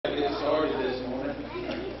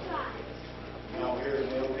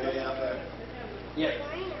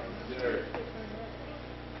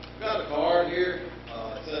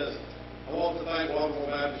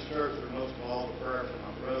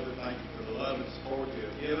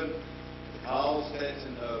Thanksgiving. All Stats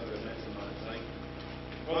and Doug are next month. Thank you.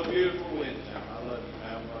 What a beautiful wind town. I love you,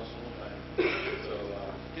 Pam Russell and Pam. So,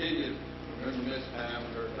 continue to remember Miss Pam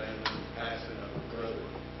and her family passing of her brother,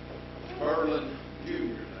 Berlin Jr.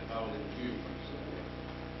 They call him Junior. So,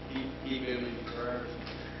 keep him in your prayers.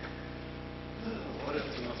 What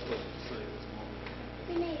else am I supposed to say this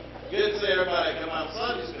morning? Good to see everybody come out of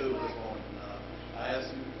Sunday school this morning. I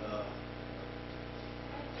asked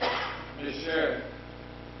Miss Sharon,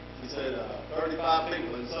 she said 35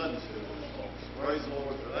 people in Sunday school this morning. So praise the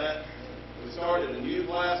Lord for that. We started a new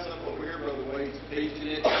class up over here. Brother Wade's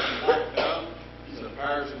teaching it. If you'd like to come, it's a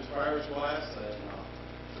parish class. And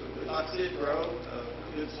so we'd like to see it grow,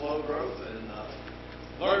 good slow growth, and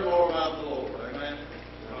learn more about the Lord. Amen.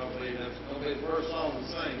 Probably that's going to be the first song we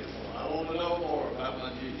sing. I want to know more about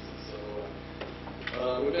my Jesus.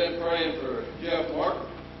 So we've been praying for Jeff Martin.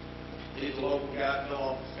 He's a local guy,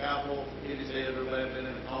 fell off the scaffold, hit his head, or been in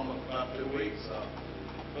a coma for about 2 weeks.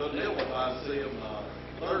 But Neal went by to see him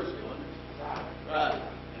Thursday, wasn't it? Friday.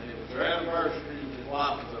 And it was their anniversary. His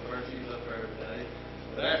wife was up there. She was up there every day.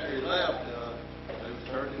 But after he left, they was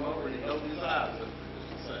turning him over and he opened his eyes up for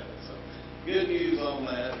just a second. So good news on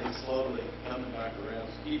that. He's slowly coming back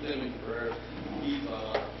around. So keep them in prayers. Keep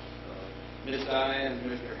Miss Diane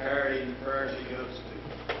and Mr. Harry in prayers. He goes to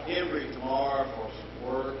Emory tomorrow for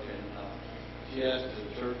some work, and she asked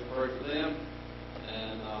the church to pray for them.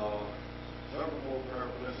 And several more prayer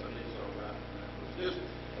requests I need to start writing down. It was just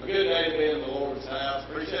a good day to be in the Lord's house.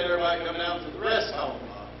 Appreciate everybody coming out to the rest home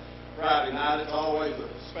Friday night. It's always a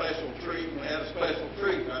special treat. We had a special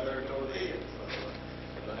treat right there toward the end.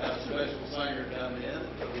 So had a special singer come in.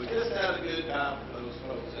 But we just had a good time with those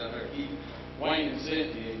folks down there. Keep Wayne and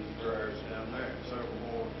Cynthia in prayers down there. Several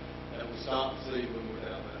more that we stopped to see when we were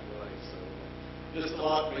down that way. So just a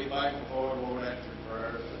lot to be thankful for. Lord answered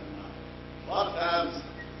prayers. And a lot of times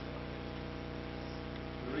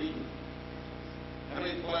reading. How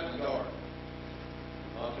many plant in the garden?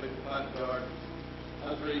 A lot of people plant the garden.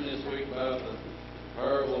 I was reading this week about the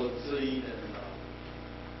parable of the seed, and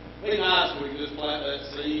it'd be nice if we could just plant that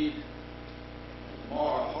seed, and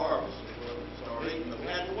tomorrow harvest is what we start eating. But we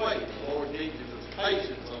have to wait. The Lord teaches us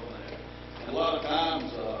patience on that. And a lot of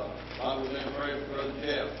times, I was in prayer for Brother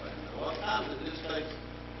Jeff, and a lot of times it just takes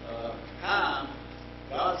time.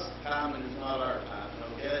 God's timing is not our time,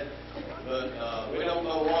 okay? But we don't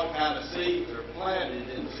know what kind of seeds are planted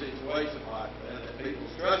in a situation like that. That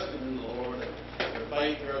people's trusting in the Lord, and their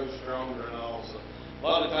faith grows stronger and all. So a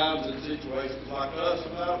lot of times in situations like us,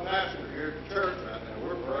 without a pastor here at the church right now,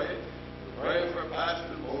 we're praying. We're praying for a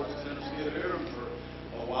pastor. The Lord's sent us to get here for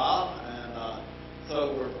a while, and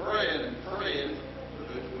so we're praying and praying.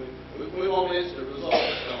 We want instant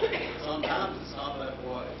results. So sometimes it's not that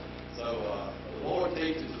way. So the Lord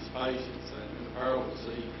teaches us patience, and in the parable of the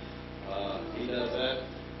seed, He does that.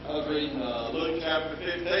 I was reading Luke chapter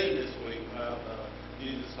 15 this week about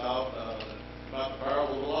Jesus talked about the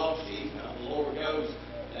parable of the lost sheep. How the Lord goes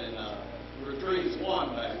and retrieves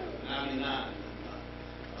one back to the 99.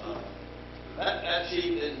 That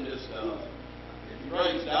sheep didn't just, if you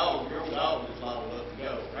raise dogs, your dog is not enough to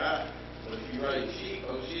go, right? But if you raise sheep,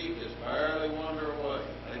 those sheep just barely wander away.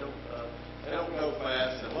 They don't go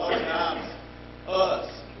fast. And a lot of times, us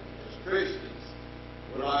as Christians,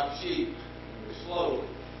 we're like sheep. We're slow.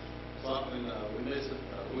 Something we miss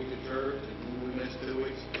a week of church, and we miss 2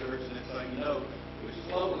 weeks of church, and next thing you know, we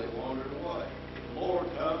slowly wandered away. The Lord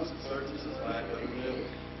comes and searches us back up, and He'll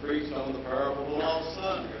preach on the parable of the lost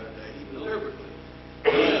son the other day. He deliberately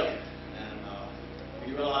left, and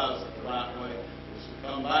He realized that the right way was to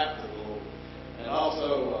come back to the Lord. And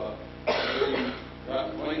also, right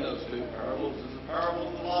between those two parables is the parable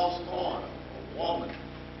of the lost coin. A woman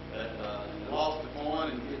that lost the coin,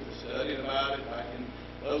 and get to studying about it back in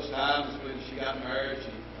those times when she got married.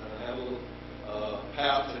 She had a little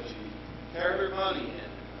pouch that she carried her money in.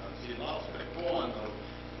 She lost that coin, though,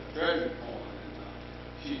 the treasure coin. And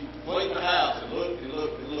she cleaned the house and looked and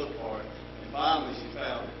looked and looked for it. And finally she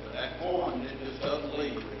found it. But that coin, it just doesn't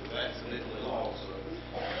leave. It was accidentally lost. So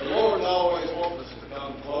the Lord always wants us to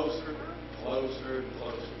come closer, closer, and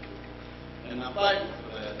closer. And I'm thankful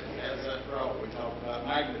for that. He has that draw. We talked about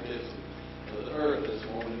magnetism of the earth this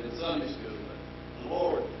morning in Sunday school. The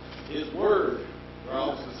Lord, His Word,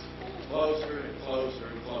 draws us closer and closer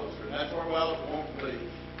and closer. And that's where we all want to be.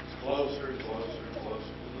 It's closer and closer and closer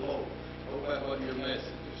to the Lord. Hope that wasn't your message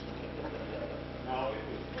this morning. No,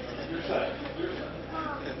 you're saying.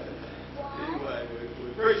 Anyway,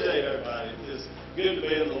 we appreciate everybody. It's just good to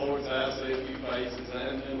be in the Lord's house, see a few faces.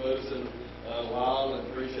 I haven't been with us in a while, and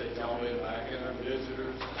appreciate y'all being back and our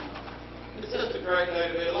visitors. It's just a great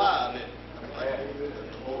day to be alive, isn't it? I'm glad the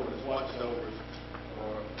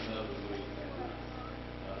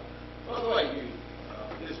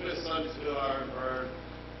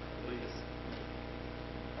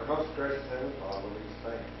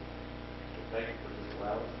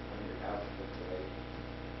allowed us to come to your house today.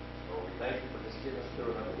 Lord, we thank you for just getting us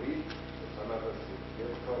through another week. For some of us, it was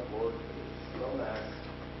difficult, Lord, but it was so nice.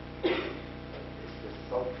 It's just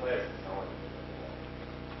so pleasant knowing that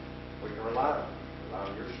we can rely on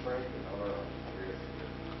your strength and on our own.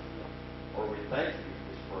 Lord, we thank you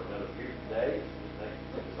just for another beautiful day. We thank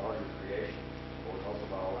you for all your creation. Lord, most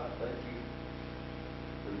of all, I thank you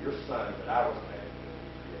for your Son that I was made in your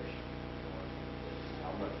creation. Lord,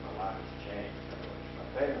 how much my life has changed, how much my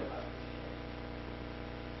family life has changed.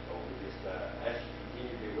 Lord, we just ask you to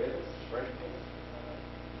continue to be with us, strengthen us.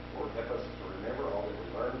 Lord, help us to remember all that we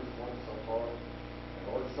learned this morning so far. And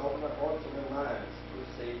Lord, just open our hearts and our minds to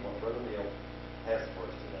receive what Brother Neal has for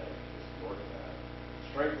us today. Just, Lord,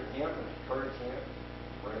 strengthen him and encourage him,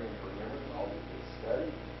 bring him to remembrance all that he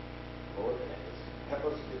studied. Lord, and just help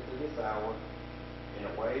us get through this hour in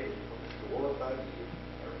a way that will just glorify you and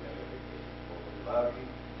everything that we do. Lord, we love you,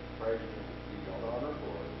 praise you, and give you all honor and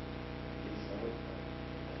glory. In Jesus' name we pray.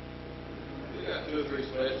 We got 2 or 3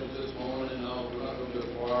 specials this morning. No, we're not going to do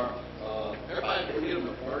a choir. Everybody can get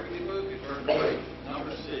them a burgundy book and turn to page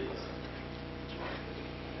number 6.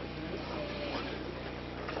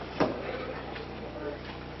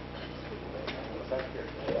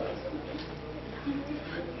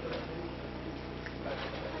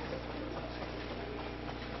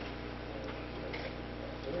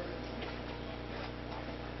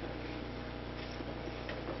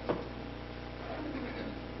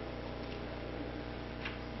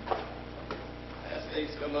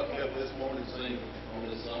 Come up here this morning and sing on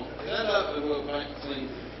this song. Stand up and we'll sing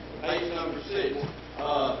page number 6.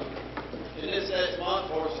 In this next month,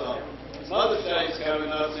 of course, Mother's Day is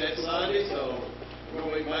coming up next Sunday, so we're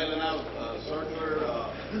going to be mailing out a circular,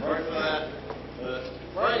 pray for that. But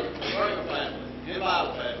pray for the family,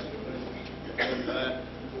 invite the family.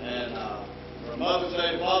 And from Mother's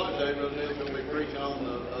Day to Father's Day, Brother Neal's going to be preaching on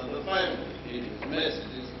the family in his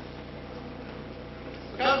messages.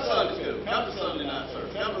 Come to Sunday school. Come to Sunday night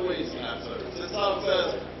service. Come to Wednesday night service. This song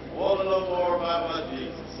says, I want to know more about my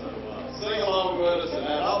Jesus. So sing along with us, and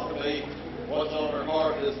that ought to be what's on our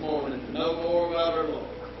heart this morning, to know more about our Lord.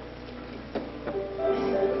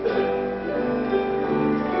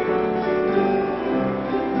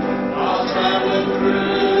 I'll travel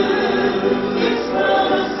through this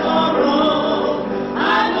world of sorrow.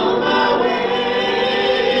 I know my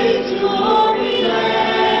way to glory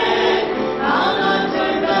land. I'll not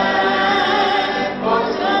turn back for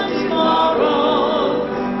some tomorrow.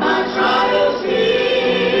 My trials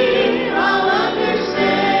here I'll understand.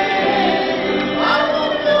 I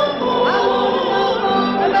won't know more.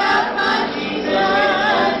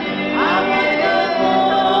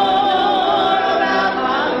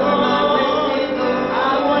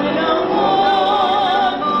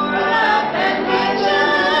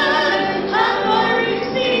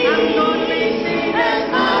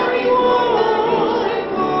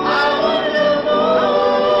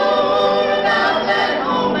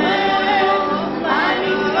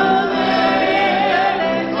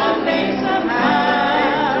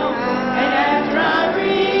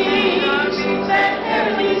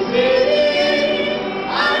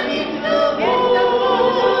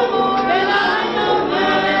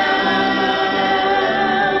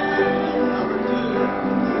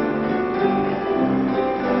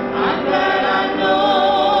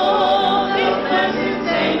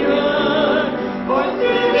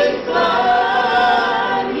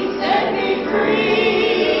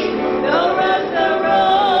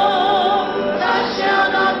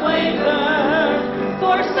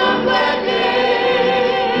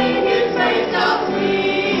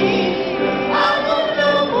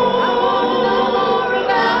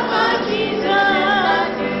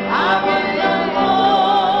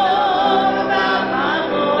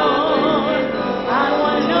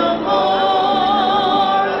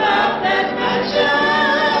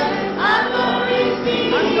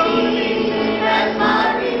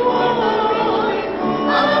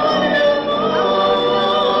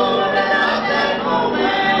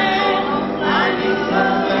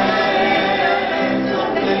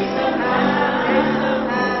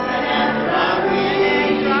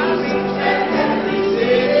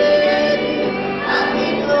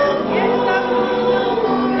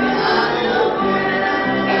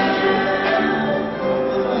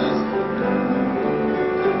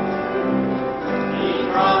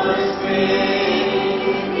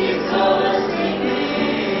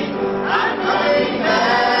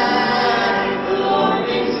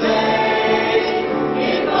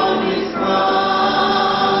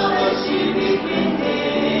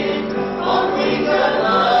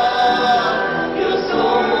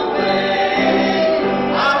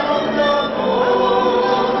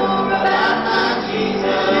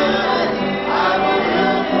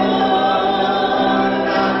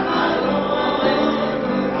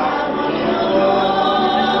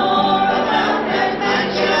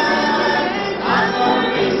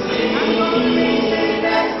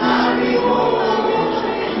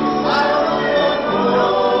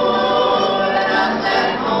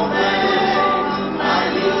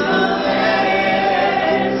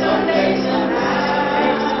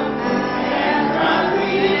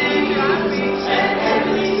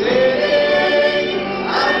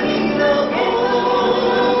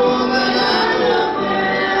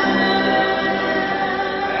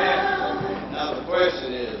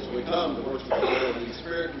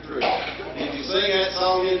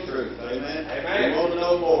 song in truth. Amen? Amen. We want to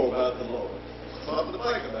know more about the Lord. Something to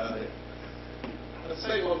think about it. Let's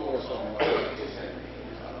sing one more song.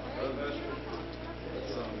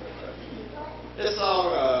 This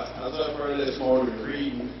song, I was up early this morning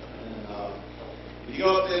reading, and if you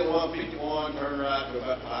go up there to 151, turn right to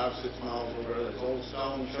about 5 or 6 miles over there, there's an old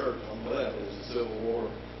stone church on the left. It's a Civil War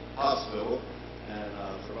hospital, and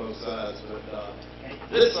for both sides. But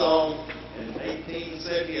this song in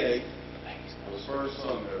 1878 was first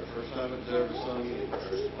sung there. First time it was ever sung anywhere.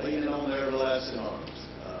 Leaning on the Everlasting Arms.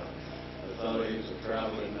 I thought he was a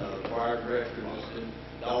traveling choir director just in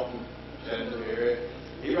Dalton, Chattanooga area.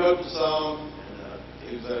 He wrote the song.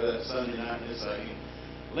 He was there that Sunday night and sang,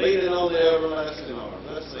 leaning on the everlasting arms.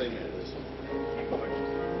 Let's sing it this one.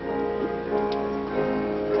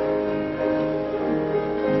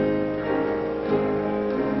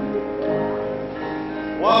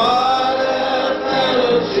 What a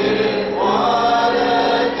fellowship, what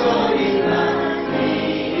a joy divine,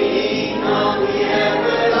 leaning on the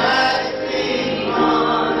everlasting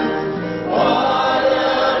arms. What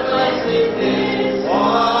a blessedness,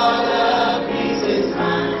 what a peace is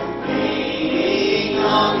mine, leaning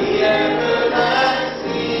on the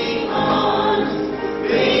everlasting arms.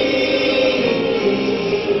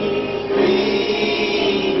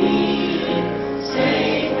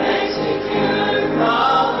 Safe and secure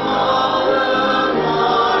from all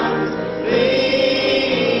alarms.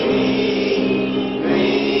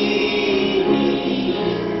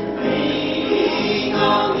 Leaning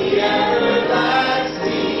on the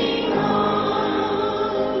everlasting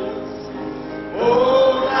arms.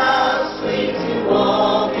 Oh, how sweet to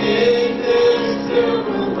walk in this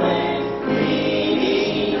pilgrim way,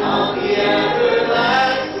 leaning on the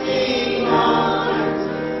everlasting arms.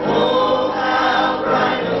 Oh, how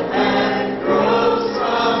bright the path grows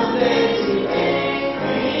from day to day,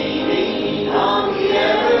 leaning on the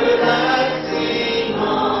everlasting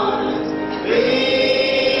arms.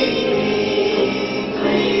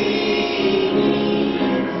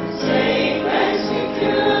 Safe and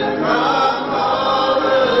secure from all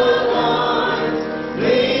alarms.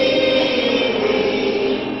 Leaning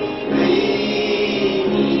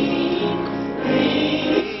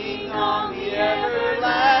on the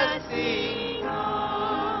everlasting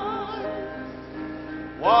arms.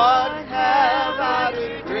 What have I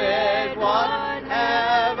to dread? What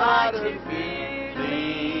have I to fear?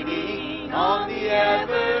 Leaning on the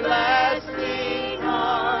everlasting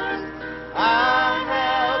arms. I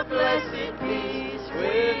have blessed peace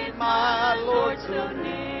with my Lord so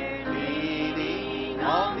near. Leaning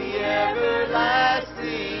on the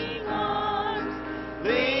everlasting arms.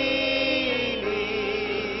 Leaning,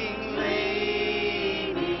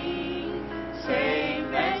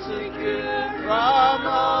 safe and secure from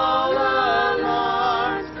all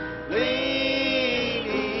alarms. Leaning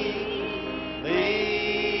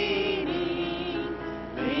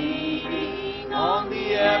on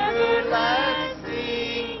the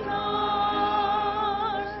everlasting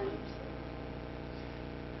arms.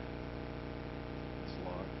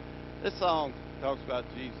 This song talks about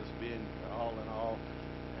Jesus being all in all,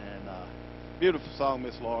 and beautiful song.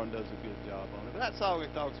 Miss Lauren does a good job on it. But that song,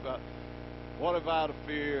 it talks about, what have I to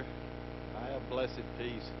fear? I have blessed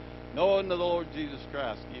peace. Knowing the Lord Jesus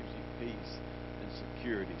Christ gives you peace and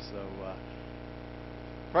security. So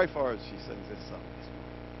pray for her as she sings this song this morning.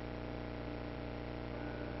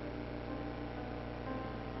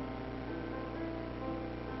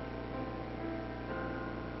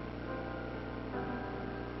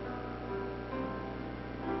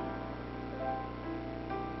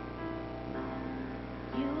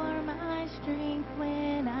 You are my strength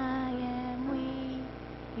when I am weak.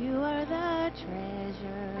 You are the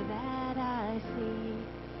treasure that I seek.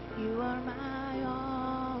 You are my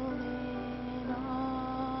all in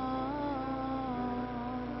all.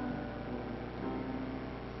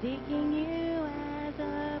 Seeking you as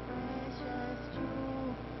a precious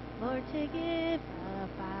jewel, Lord, to give up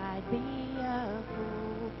I'd be a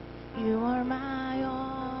fool. You are my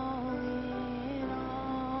all in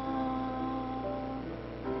all.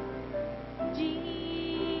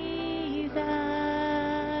 Jesus,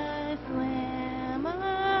 Lamb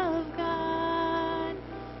of God,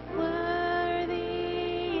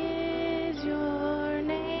 worthy is your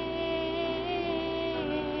name.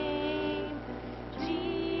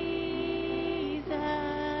 Jesus,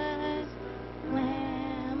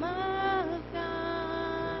 Lamb of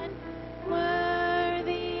God,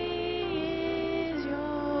 worthy is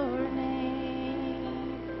your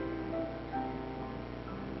name.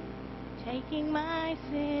 Taking my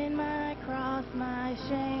sin, my cross, my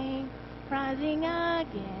shame, rising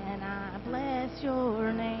again, I bless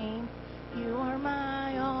your name. You are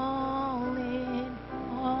my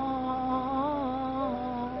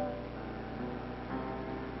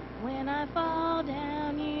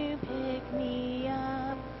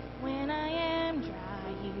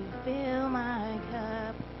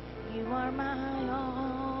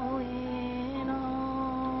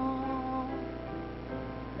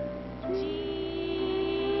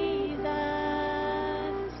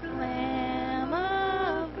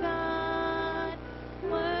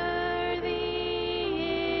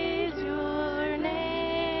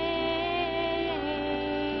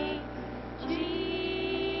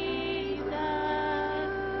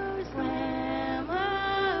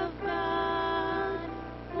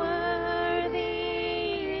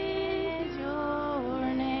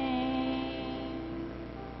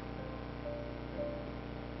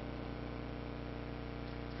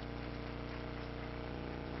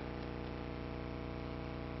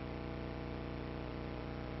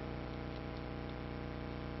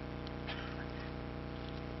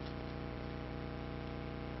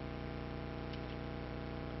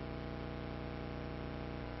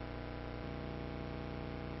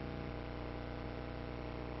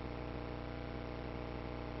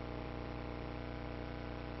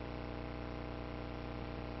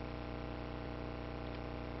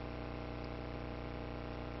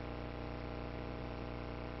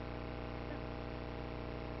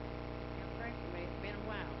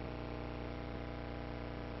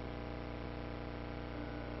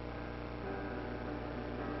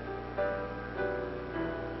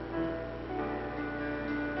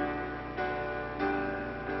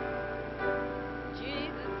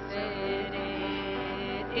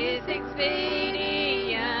it's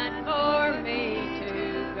expedient for me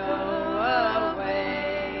to go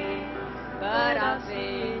away. But I'll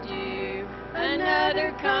send you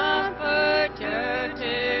another comforter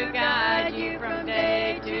to guide you from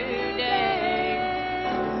day to day.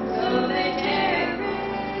 So they tarry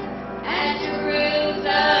at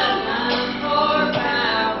Jerusalem for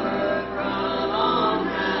power from on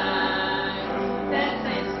high. That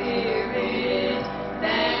same Spirit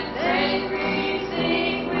that they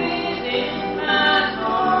receive within my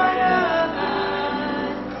heart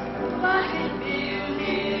abide. I can feel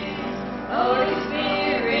His Holy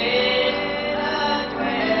Spirit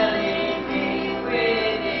dwelling deep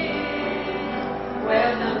within.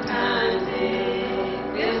 Well, sometimes it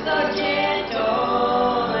feels so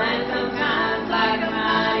gentle, and sometimes like a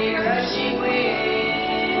mighty rushing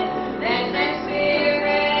wind. That same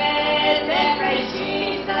Spirit that raised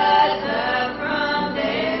Jesus up from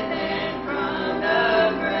death and from the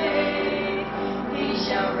grave, He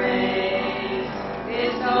shall raise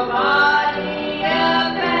His whole body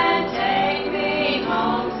up and take me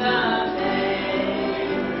home someday.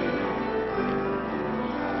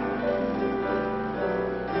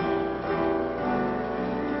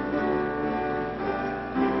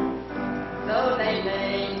 So they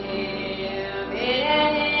laid Him in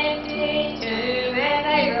an empty tomb, and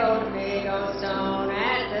they rolled a big old stone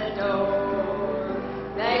at the door.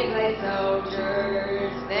 They placed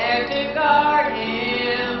soldiers there to guard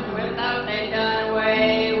Him, with thought they'd done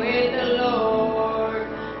away with the Lord.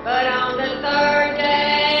 But on the third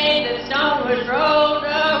day, the stone was rolled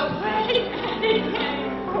away, and He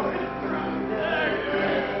came forth from the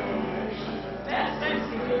grave. That same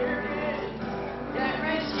Spirit that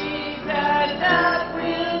raised Jesus up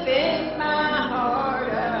will in my heart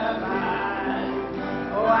abide.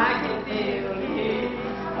 Oh, I can feel His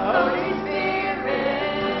Holy Spirit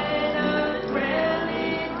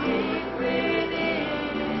dwelling deep within.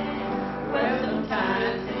 Well,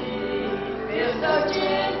 sometimes He feels so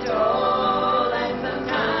gentle, and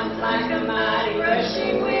sometimes like a mighty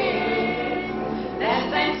rushing wind. That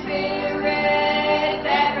same Spirit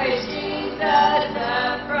that raised Jesus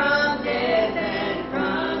up from death and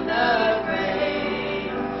from the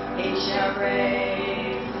grave, He shall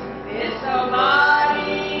raise His whole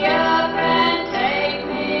body up and take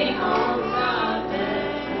me home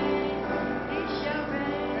someday. He shall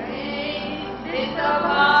raise His whole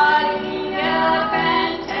body up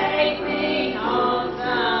and take me home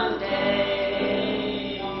someday.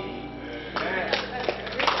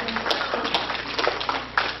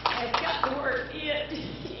 It's got the word "it" in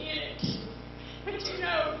it. But you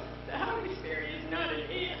know, the Holy Spirit is not an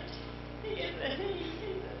 "it." He is a "he."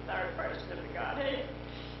 He's the third person of the Godhead.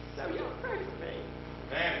 So y'all pray for me.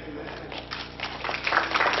 There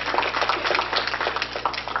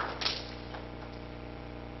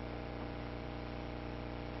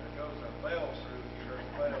goes our bells through. You heard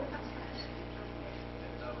the bells.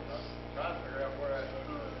 And I was trying to figure out where I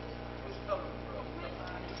was coming from.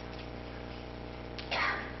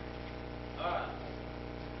 All right.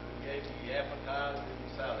 We gave you the appetizer and the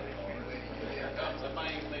salad already. Here comes the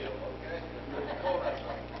main meal, okay? All right.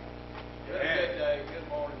 You have a good day. Good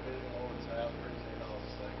morning, good Lord's house. Appreciate all the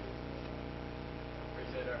singers.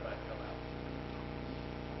 Appreciate everybody coming out.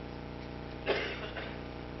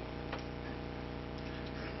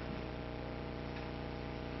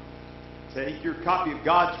 Take your copy of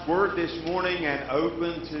God's Word this morning and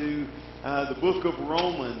open to the book of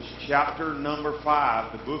Romans, chapter number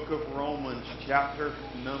 5. The book of Romans, chapter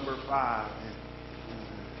number 5. And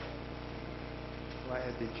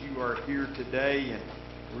glad that you are here today, and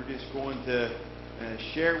we're just going to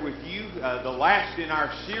share with you the last in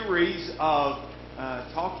our series of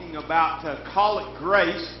talking about Call It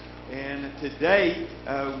Grace. And today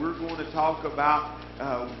we're going to talk about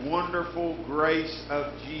wonderful grace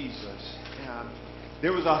of Jesus.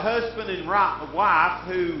 There was a husband and wife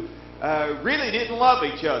who really didn't love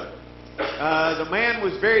each other. The man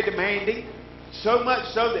was very demanding, so much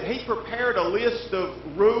so that he prepared a list of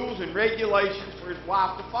rules and regulations for his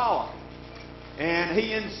wife to follow. And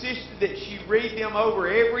he insisted that she read them over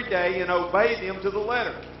every day and obey them to the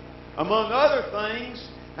letter. Among other things,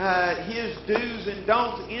 his do's and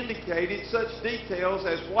don'ts indicated such details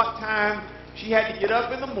as what time she had to get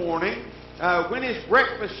up in the morning, when his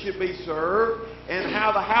breakfast should be served, and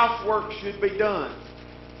how the housework should be done.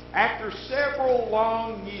 After several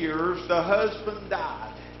long years, the husband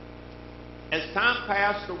died. As time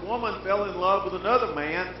passed, the woman fell in love with another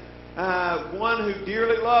man, one who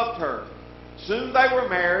dearly loved her. Soon they were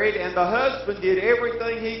married, and the husband did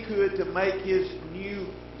everything he could to make his new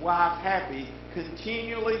wife happy,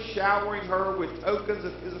 continually showering her with tokens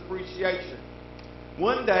of his appreciation.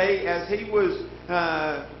 one day as he was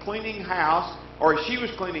cleaning house, or she was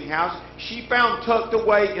cleaning house, she found tucked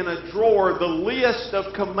away in a drawer the list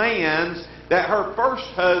of commands that her first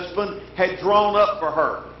husband had drawn up for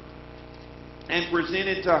her and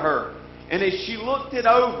presented to her. And as she looked it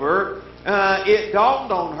over, it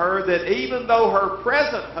dawned on her that even though her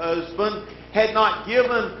present husband had not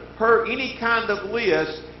given her any kind of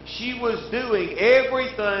list, she was doing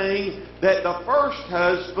everything that the first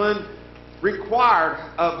husband required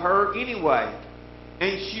of her anyway.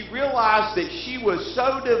 And she realized that she was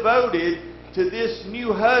so devoted to this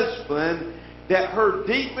new husband that her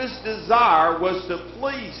deepest desire was to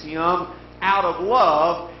please him out of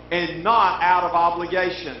love and not out of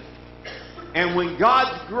obligation. And when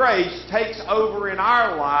God's grace takes over in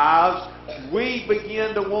our lives, we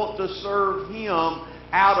begin to want to serve him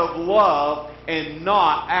out of love and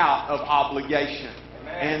not out of obligation.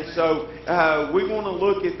 And so we want to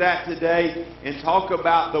look at that today and talk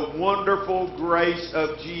about the wonderful grace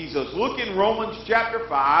of Jesus. Look in Romans chapter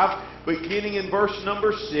 5, beginning in verse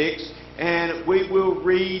number 6, and we will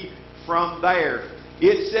read from there.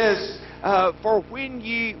 It says, "For when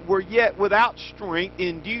ye were yet without strength,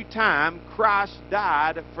 in due time Christ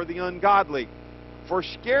died for the ungodly. For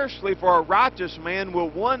scarcely for a righteous man will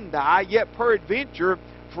one die, yet peradventure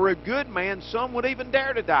for a good man some would even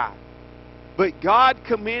dare to die. But God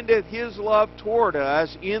commendeth his love toward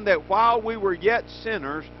us, in that while we were yet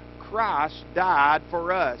sinners, Christ died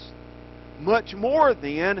for us. Much more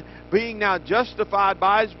then, being now justified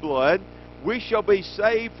by his blood, we shall be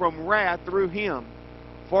saved from wrath through him.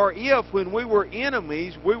 For if, when we were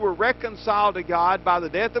enemies, we were reconciled to God by the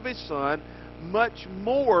death of his Son, much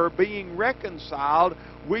more, being reconciled,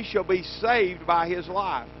 we shall be saved by his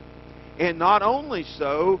life. And not only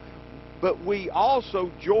so, but we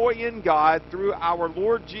also joy in God through our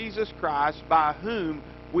Lord Jesus Christ, by whom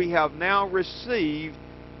we have now received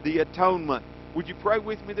the atonement." Would you pray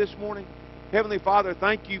with me this morning? Heavenly Father,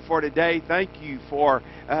 thank you for today. Thank you for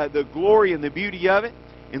the glory and the beauty of it.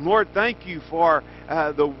 And Lord, thank you for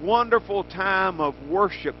the wonderful time of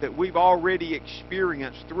worship that we've already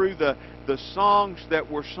experienced through the songs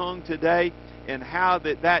that were sung today, and how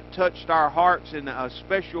that touched our hearts in a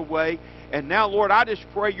special way. And now, Lord, I just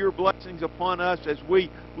pray your blessings upon us as we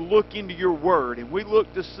look into your word, and we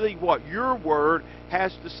look to see what your word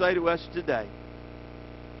has to say to us today.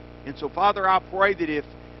 And so, Father, I pray that if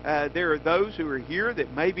there are those who are here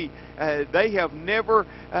that maybe they have never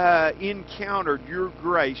encountered your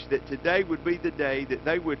grace, that today would be the day that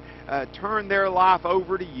they would turn their life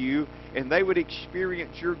over to you, and they would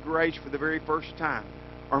experience your grace for the very first time.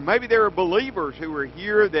 Or maybe there are believers who are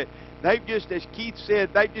here that they've just, as Keith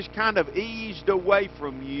said, they've just kind of eased away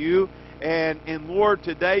from you. And Lord,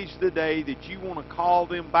 today's the day that you want to call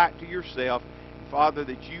them back to yourself. And Father,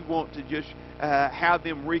 that you want to just have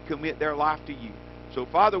them recommit their life to you. So,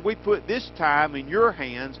 Father, we put this time in your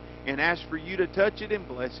hands and ask for you to touch it and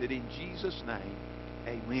bless it. In Jesus' name,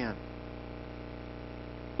 amen.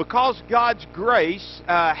 Because God's grace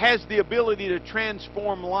has the ability to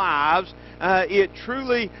transform lives, it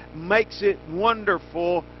truly makes it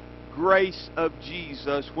wonderful grace of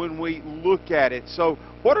Jesus when we look at it. So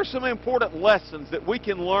what are some important lessons that we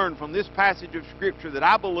can learn from this passage of Scripture that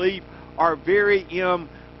I believe are very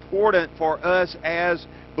important for us as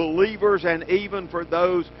believers, and even for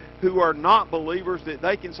those who are not believers, that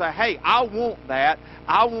they can say, hey, I want that.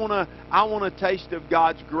 I want a taste of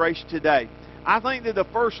God's grace today. I think that the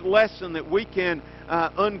first lesson that we can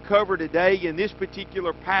uncover today in this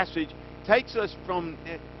particular passage takes us from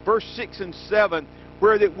verse 6 and 7,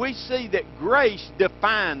 where that we see that grace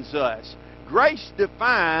defines us. Grace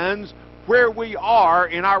defines where we are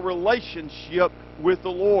in our relationship with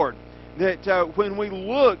the Lord. That when we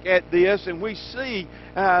look at this and we see,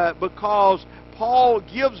 because Paul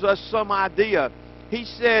gives us some idea. He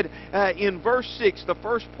said in verse 6, the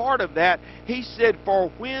first part of that, he said, "For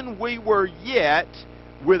when we were yet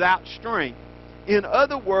without strength." In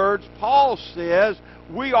other words, Paul says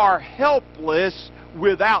we are helpless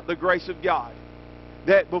without the grace of God.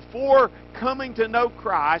 That before coming to know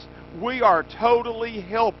Christ, we are totally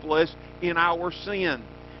helpless in our sin.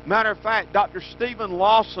 Matter of fact, Dr. Stephen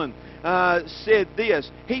Lawson said this.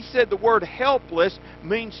 He said the word helpless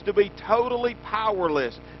means to be totally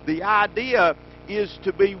powerless. The idea is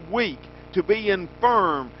to be weak, to be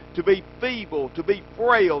infirm, to be feeble, to be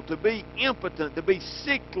frail, to be impotent, to be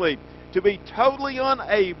sickly, to be totally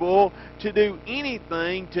unable to do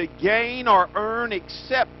anything to gain or earn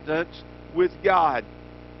acceptance with God.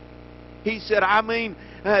 He said,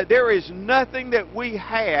 there is nothing that we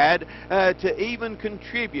had to even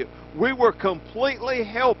contribute. we were completely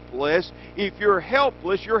helpless. If you're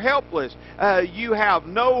helpless, you're helpless. You have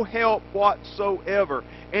no help whatsoever.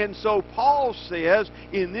 And so Paul says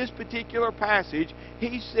in this particular passage,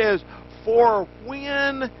 he says, for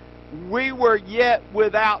when we were yet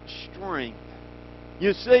without strength.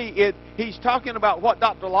 You see, he's talking about what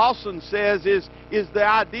Dr. Lawson says is the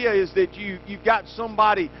idea is that you've got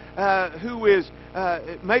somebody who is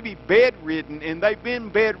maybe bedridden, and they've been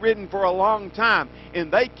bedridden for a long time,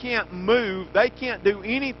 and they can't move, they can't do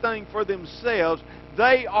anything for themselves.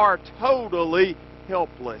 They are totally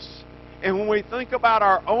helpless. And when we think about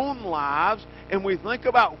our own lives, and we think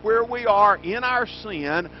about where we are in our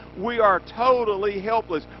sin, we are totally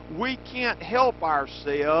helpless. We can't help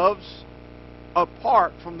ourselves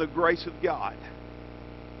apart from the grace of God.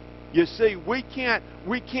 You see, we can't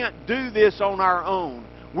do this on our own.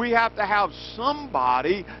 We have to have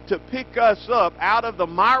somebody to pick us up out of the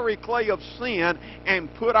miry clay of sin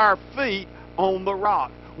and put our feet on the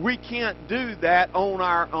rock. We can't do that on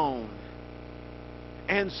our own.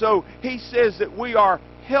 And so he says that we are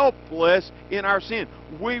helpless in our sin.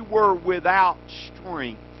 We were without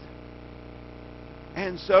strength.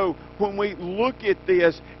 And so when we look at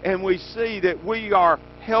this and we see that we are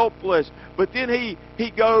helpless, but then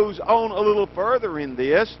he goes on a little further in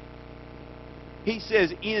this. He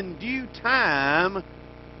says, in due time,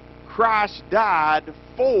 Christ died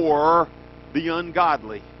for the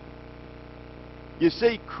ungodly. You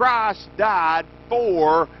see, Christ died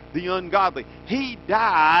for the ungodly. He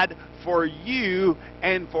died for you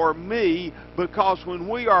and for me, because when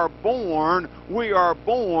we are born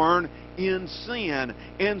in sin.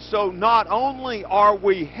 And so not only are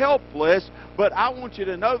we helpless, but I want you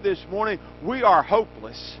to know this morning, we are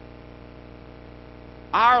hopeless.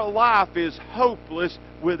 Our life is hopeless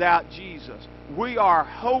without Jesus. We are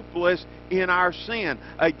hopeless in our sin.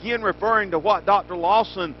 Again, referring to what Dr.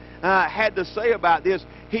 Lawson had to say about this,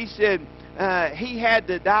 he said he had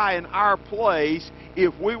to die in our place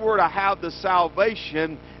if we were to have the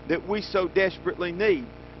salvation that we so desperately need.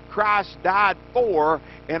 Christ died for,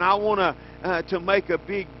 and I want to make a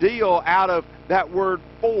big deal out of that word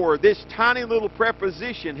for. This tiny little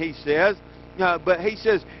preposition, he says, but he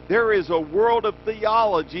says there is a world of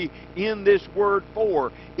theology in this word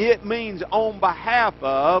for. It means on behalf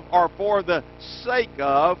of, or for the sake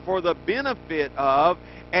of, for the benefit of,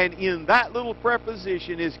 and in that little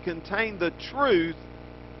preposition is contained the truth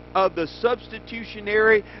of the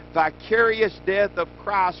substitutionary, vicarious death of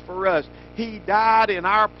Christ for us. He died in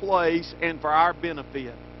our place and for our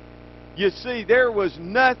benefit. You see, there was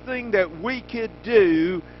nothing that we could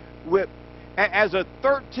do with. As a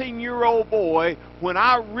 13-year-old boy, when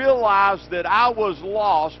I realized that I was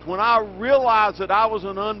lost, when I realized that I was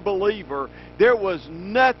an unbeliever, there was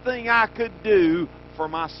nothing I could do for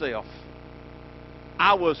myself.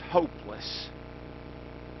 I was hopeless.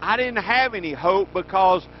 I didn't have any hope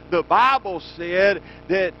because the Bible said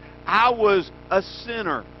that I was a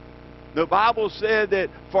sinner. The Bible said that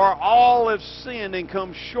for all have sinned and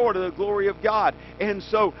come short of the glory of God. And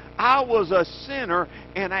so I was a sinner,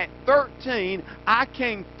 and at 13, I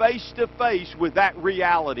came face to face with that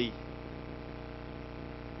reality.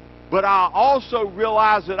 But I also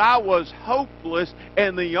realized that I was hopeless,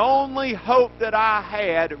 and the only hope that I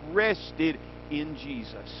had rested in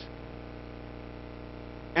Jesus.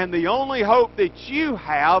 And the only hope that you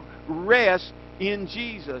have rests in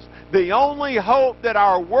Jesus. The only hope that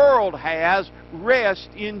our world has rests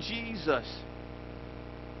in Jesus.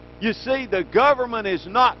 You see, the government is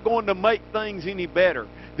not going to make things any better.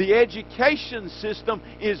 The education system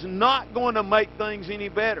is not going to make things any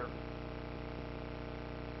better.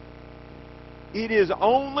 It is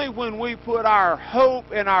only when we put our hope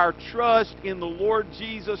and our trust in the Lord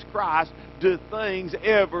Jesus Christ do things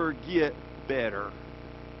ever get better.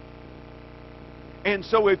 And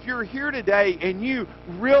so if you're here today and you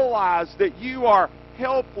realize that you are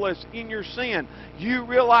helpless in your sin, you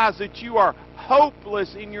realize that you are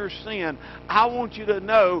hopeless in your sin, I want you to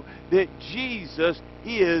know that Jesus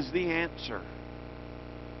is the answer.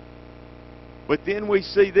 But then we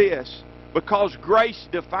see this, because grace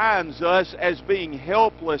defines us as being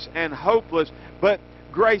helpless and hopeless, but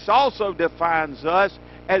grace also defines us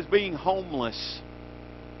as being homeless.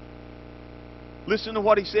 Listen to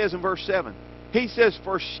what he says in verse 7. He says,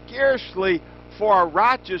 for scarcely for a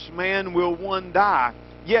righteous man will one die,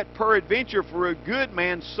 yet peradventure for a good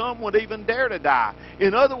man some would even dare to die.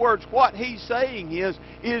 In other words, what he's saying is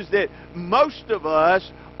that most of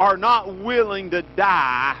us are not willing to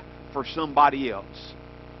die for somebody else.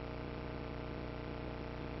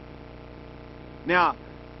 Now,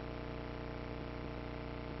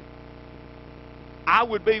 I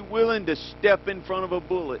would be willing to step in front of a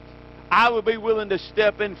bullet I would be willing to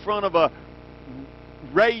step in front of a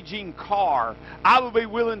raging car. I would be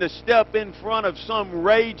willing to step in front of some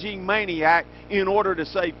raging maniac in order to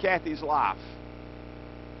save Kathy's life.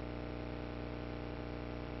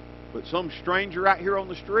 But some stranger out here on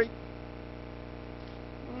the street,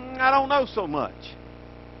 I don't know so much.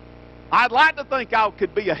 I'd like to think I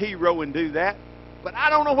could be a hero and do that, but I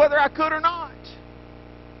don't know whether I could or not.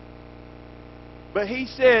 But he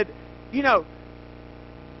said, you know,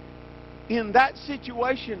 in that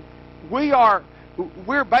situation,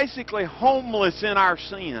 we're basically homeless in our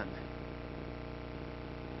sin.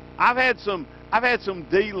 I've had some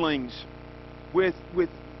dealings with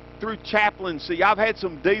through chaplaincy. I've had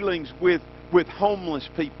some dealings with homeless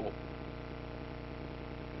people.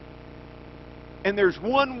 And there's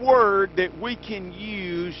one word that we can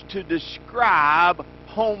use to describe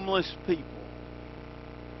homeless people.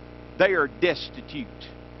 They are destitute.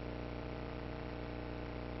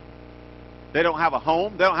 They don't have a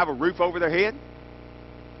home. They don't have a roof over their head.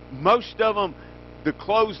 Most of them, the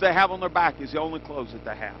clothes they have on their back is the only clothes that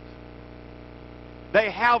they have. They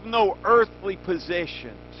have no earthly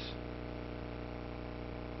possessions.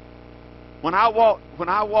 When I walk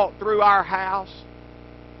through our house,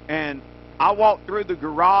 and I walk through the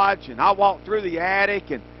garage, and I walk through the attic,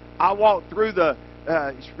 and I walk through the,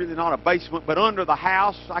 it's really not a basement, but under the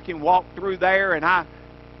house, I can walk through there, and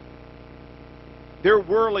they're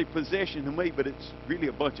worldly possession to me, but it's really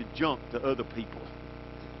a bunch of junk to other people.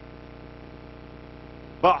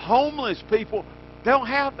 But homeless people don't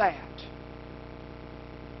have that.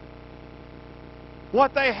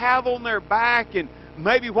 What they have on their back, and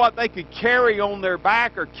maybe what they could carry on their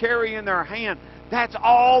back or carry in their hand, that's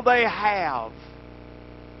all they have.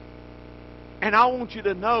 And I want you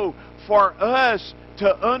to know, for us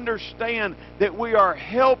to understand that we are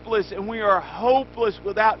helpless and we are hopeless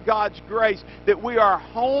without God's grace, that we are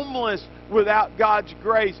homeless without God's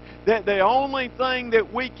grace, that the only thing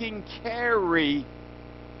that we can carry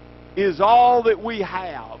is all that we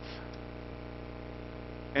have.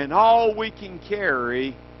 And all we can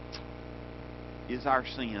carry is our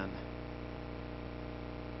sin.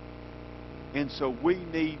 And so we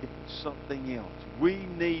need something else. We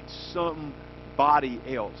need somebody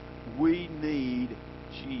else. We need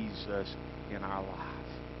Jesus in our life.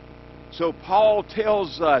 So Paul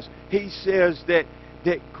tells us, he says that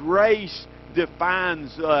grace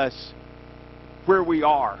defines us where we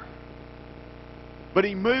are. But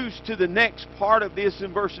he moves to the next part of this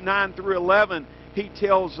in verse 9 through 11. He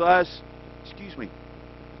tells us,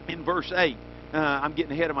 in verse 8, I'm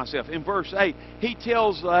getting ahead of myself. In verse 8, he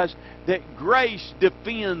tells us that grace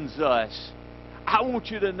defends us. I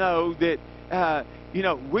want you to know that,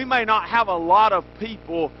 we may not have a lot of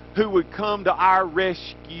people who would come to our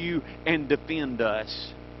rescue and defend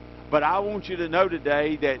us. But I want you to know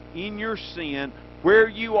today that in your sin, where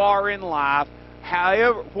you are in life,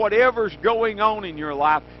 whatever's going on in your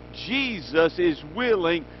life, Jesus is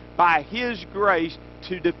willing, by His grace,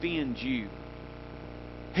 to defend you.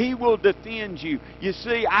 He will defend you. You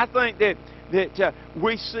see, I think that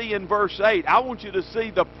we see in verse 8, I want you to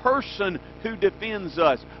see the person who defends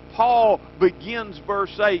us. Paul begins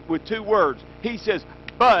verse 8 with two words. He says,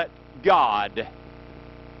 but God.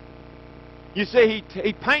 You see,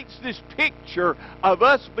 he paints this picture of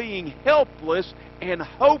us being helpless and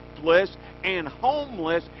hopeless and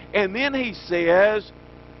homeless, and then he says,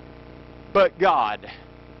 but God.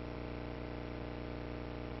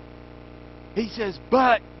 He says,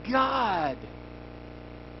 but God.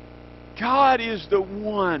 God is the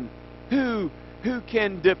one who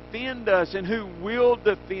can defend us and who will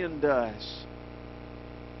defend us.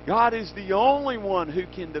 God is the only one who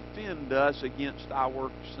can defend us against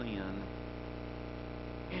our sin.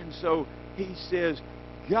 And so he says,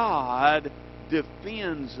 God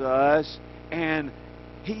defends us, and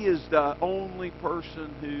He is the only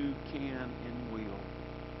person who can and will.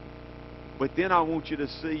 But then I want you to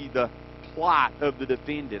see the plight of the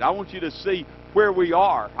defended. I want you to see where we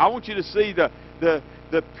are. I want you to see the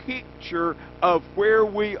picture of where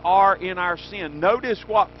we are in our sin. Notice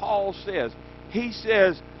what Paul says. He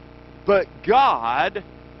says, but God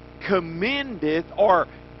commendeth or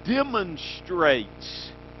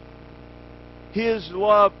demonstrates His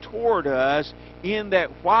love toward us in that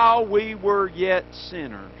while we were yet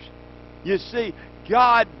sinners. You see,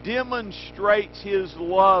 God demonstrates His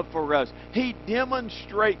love for us. He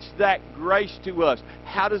demonstrates that grace to us.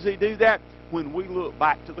 How does He do that? When we look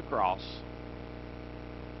back to the cross.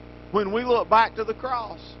 When we look back to the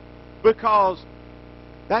cross. Because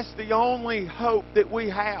that's the only hope that we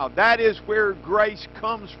have. That is where grace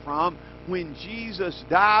comes from, when Jesus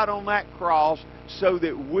died on that cross so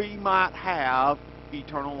that we might have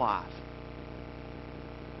eternal life.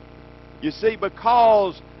 You see,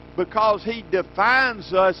 because He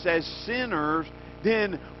defines us as sinners,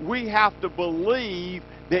 then we have to believe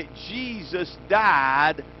that Jesus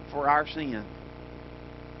died for our sin.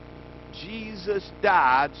 Jesus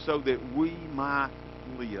died so that we might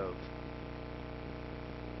live.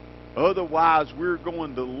 Otherwise, we're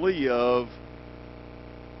going to live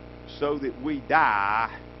so that we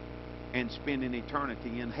die and spend an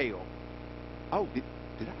eternity in hell. Oh, did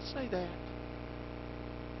I say that?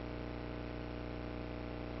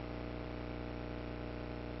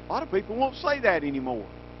 A lot of people won't say that anymore.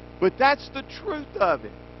 But that's the truth of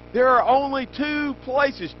it. There are only two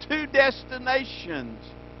places, two destinations.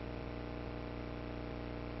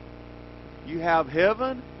 You have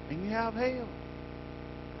heaven and you have hell.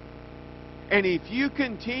 And if you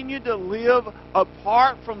continue to live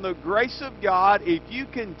apart from the grace of God, if you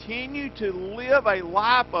continue to live a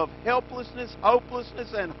life of helplessness,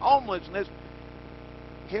 hopelessness, and homelessness,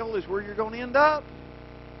 hell is where you're going to end up.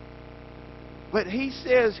 But he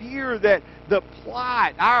says here that the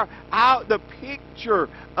plight, the picture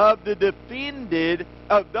of the defended,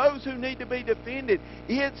 of those who need to be defended,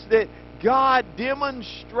 it's that God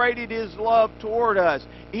demonstrated His love toward us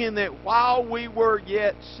in that while we were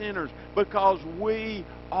yet sinners, because we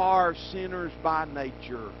are sinners by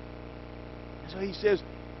nature. So He says,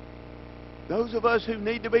 those of us who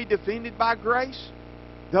need to be defended by grace,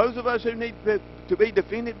 those of us who need to be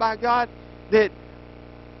defended by God, that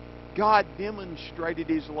God demonstrated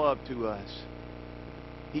His love to us.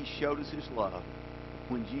 He showed us His love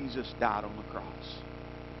when Jesus died on the cross.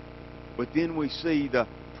 But then we see the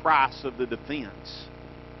price of the defense.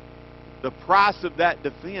 The price of that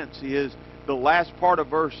defense is the last part of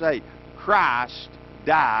verse 8. Christ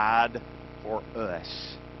died for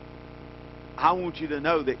us. I want you to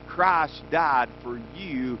know that Christ died for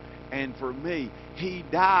you and for me. He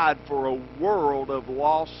died for a world of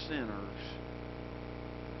lost sinners.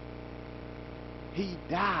 He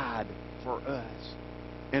died for us.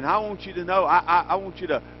 And I want you to know, I want you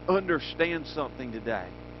to understand something today.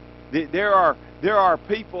 There are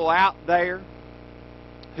people out there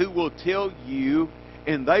who will tell you,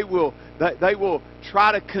 and they will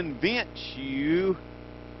try to convince you,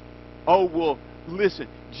 oh, well, listen,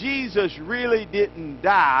 Jesus really didn't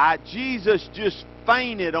die. Jesus just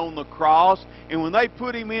fainted on the cross, and when they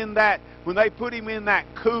put him in that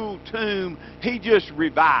cool tomb, he just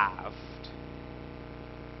revived.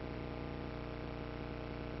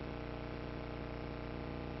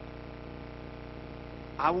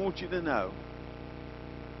 I want you to know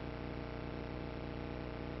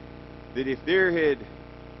that if there had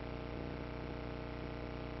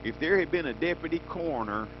been a deputy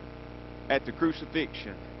coroner at the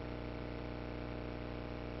crucifixion,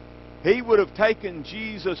 he would have taken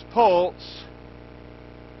Jesus' pulse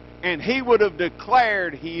and he would have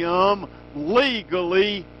declared him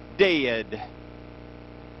legally dead.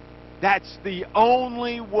 That's the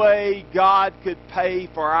only way God could pay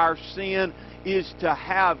for our sin, is to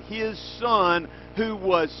have His Son, who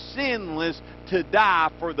was sinless, to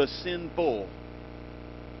die for the sinful.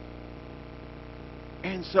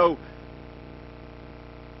 And so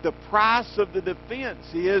the price of the defense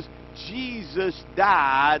is Jesus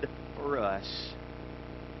died for us.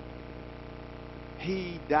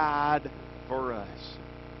 He died for us.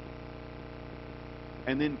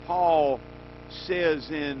 And then Paul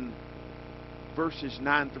says in verses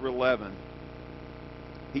 9 through 11,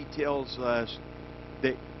 he tells us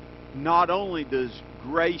that not only does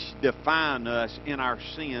grace define us in our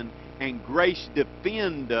sin and grace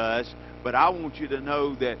defend us, but I want you to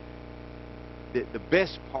know that the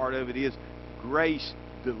best part of it is grace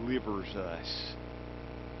delivers us.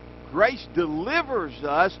 Grace delivers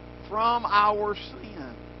us from our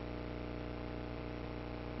sin.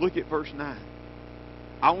 Look at verse 9.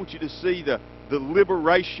 I want you to see the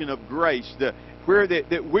liberation of grace, where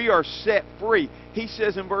that we are set free. He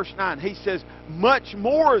says in verse 9, he says, much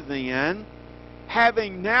more then,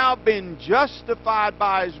 having now been justified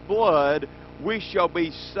by His blood, we shall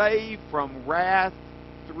be saved from wrath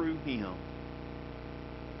through Him.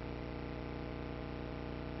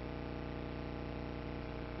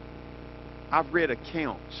 I've read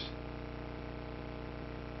accounts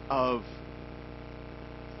of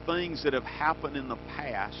things that have happened in the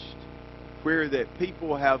past where that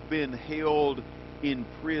people have been held in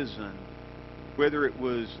prison, whether it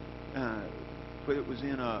was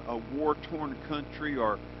in a war-torn country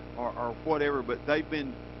or whatever, but they've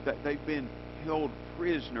been held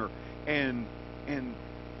prisoner, and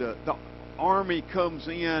the army comes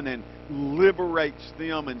in and liberates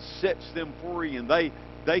them and sets them free, and they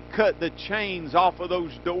they cut the chains off of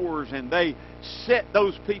those doors and they set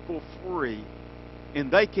those people free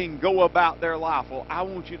and they can go about their life. Well, I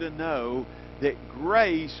want you to know that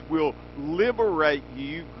grace will liberate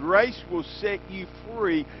you. Grace will set you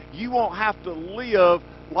free. You won't have to live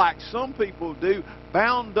like some people do,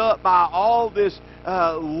 bound up by all this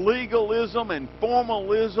legalism and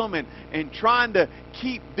formalism and trying to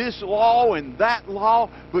keep this law and that law,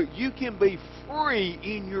 but you can be free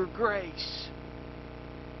in your grace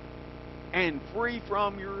and free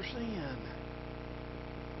from your sin.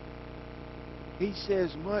 He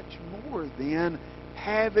says, much more then,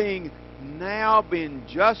 having now been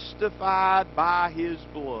justified by His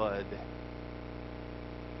blood.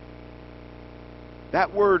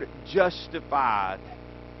 That word justified,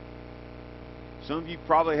 some of you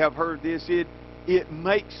probably have heard this, it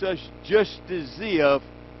makes us just as if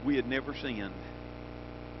we had never sinned.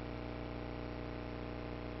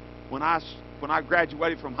 When I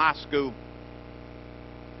graduated from high school,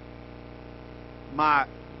 my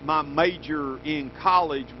major in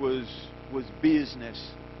college was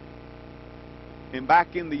business. And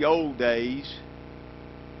back in the old days,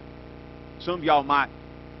 some of y'all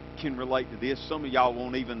can relate to this. Some of y'all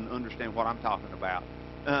won't even understand what I'm talking about.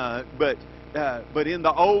 But in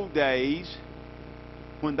the old days,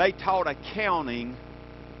 when they taught accounting,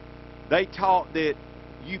 they taught that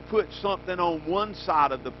you put something on one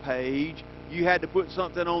side of the page, you had to put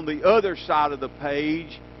something on the other side of the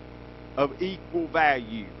page of equal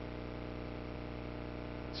value.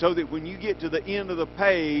 So that when you get to the end of the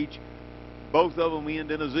page, both of them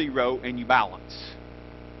end in a zero and you balance.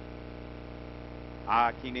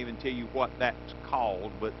 I can't even tell you what that's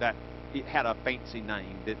called, but it had a fancy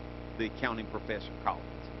name that the accounting professor called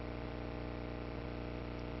it.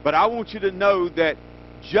 But I want you to know that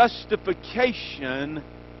justification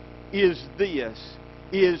is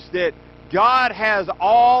that God has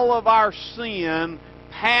all of our sin,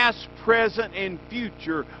 past, present, and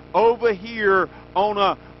future, over here on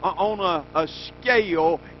a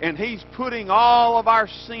scale, and He's putting all of our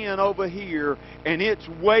sin over here, and it's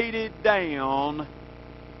weighted down,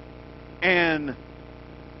 and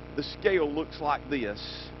the scale looks like this.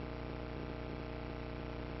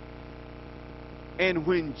 And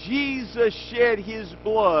when Jesus shed His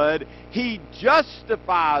blood, He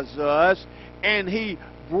justifies us, and He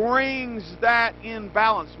brings that in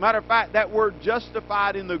balance. Matter of fact, that word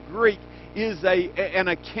justified in the Greek is an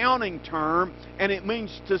accounting term, and it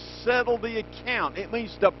means to settle the account. It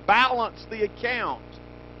means to balance the account.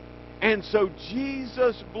 And so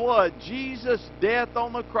Jesus' blood, Jesus' death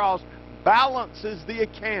on the cross, balances the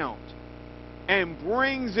account and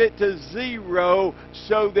brings it to zero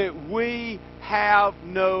so that we have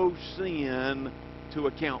no sin to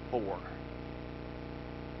account for.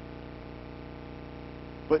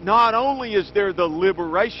 But not only is there the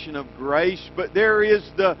liberation of grace, but there is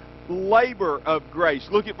the labor of grace.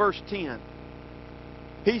 Look at verse 10.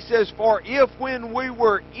 He says, for if when we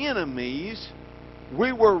were enemies,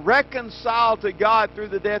 we were reconciled to God through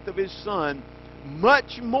the death of His Son,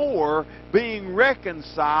 much more, being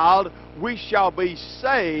reconciled, we shall be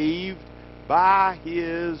saved by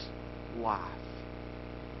His life.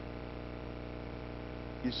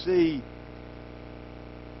 You see,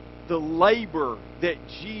 the labor that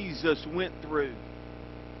Jesus went through,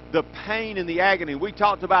 the pain and the agony. We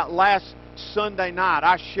talked about last Sunday night.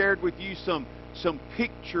 I shared with you some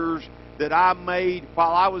pictures that I made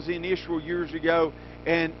while I was in Israel years ago.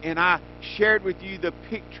 And I shared with you the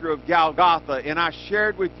picture of Golgotha. And I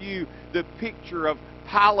shared with you the picture of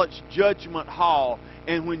Pilate's judgment hall.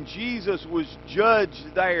 And when Jesus was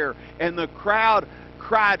judged there, and the crowd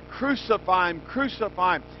cried, crucify Him,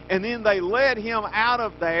 crucify Him. And then they led Him out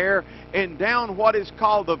of there and down what is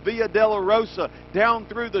called the Via Dolorosa, down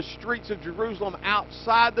through the streets of Jerusalem,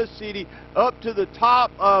 outside the city, up to the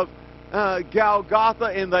top of Golgotha,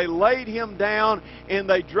 and they laid Him down, and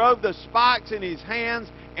they drove the spikes in His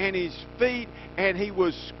hands and His feet, and He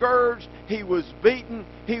was scourged, He was beaten,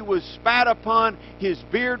 He was spat upon, His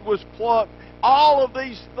beard was plucked. All of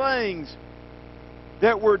these things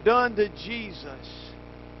that were done to Jesus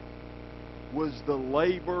was the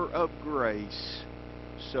labor of grace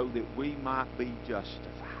so that we might be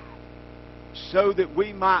justified, so that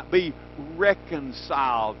we might be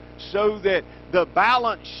reconciled, so that the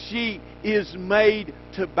balance sheet is made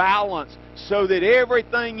to balance, so that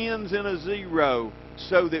everything ends in a zero,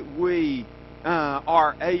 so that we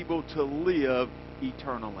are able to live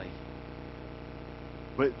eternally.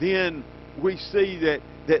 But then we see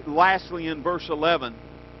that lastly in verse 11,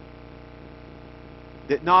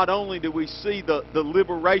 that not only do we see the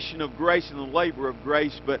liberation of grace and the labor of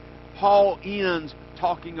grace, but Paul ends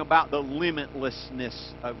talking about the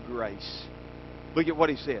limitlessness of grace. Look at what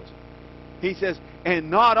he says. He says, and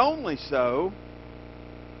not only so,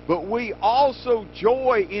 but we also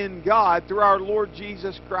joy in God through our Lord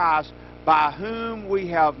Jesus Christ, by whom we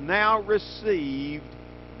have now received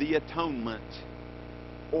the atonement,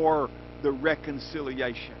 or the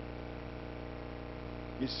reconciliation.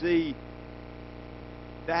 You see,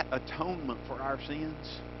 that atonement for our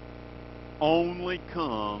sins only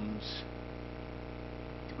comes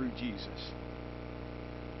through Jesus.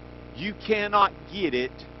 You cannot get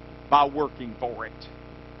it by working for it,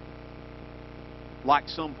 like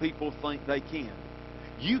some people think they can.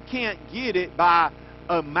 You can't get it by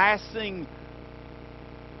amassing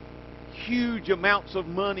huge amounts of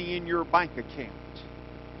money in your bank account.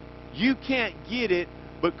 You can't get it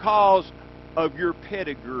because of your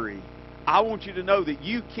pedigree. I want you to know that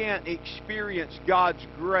you can't experience God's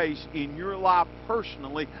grace in your life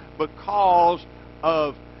personally because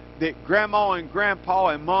of that grandma and grandpa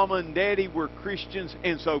and mama and daddy were Christians,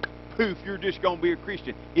 and so poof, you're just going to be a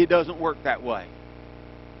Christian. It doesn't work that way.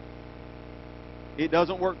 It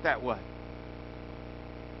doesn't work that way.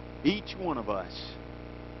 Each one of us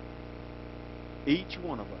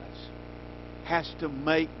has to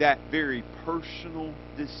make that very personal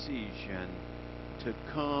decision to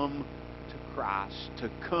come to Christ, to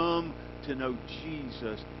come to know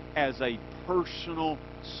Jesus as a personal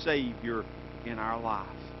Savior in our life.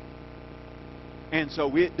 And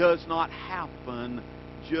so it does not happen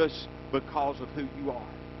just because of who you are.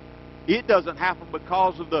 It doesn't happen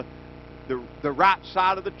because of the right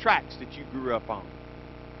side of the tracks that you grew up on.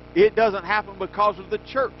 It doesn't happen because of the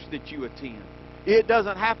church that you attend. It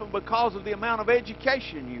doesn't happen because of the amount of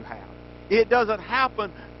education you have. It doesn't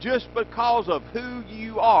happen just because of who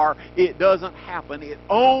you are. It doesn't happen. It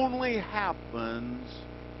only happens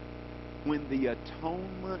when the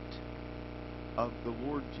atonement of the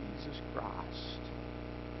Lord Jesus Christ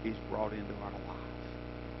is brought into our life.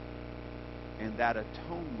 And that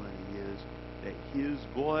atonement is that His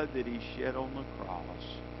blood that He shed on the cross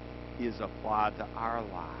is applied to our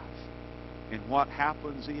life. And what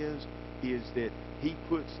happens is that He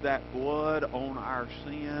puts that blood on our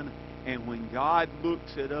sin, and when God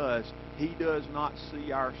looks at us, He does not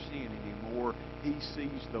see our sin anymore. He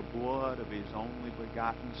sees the blood of His only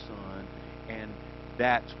begotten Son, and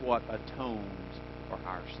that's what atones for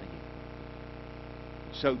our sin.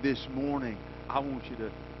 So this morning, I want you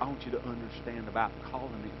to understand about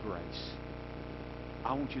calling it grace.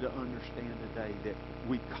 I want you to understand today that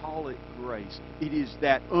we call it grace. It is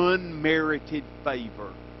that unmerited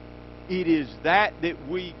favor. It is that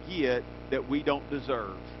we get that we don't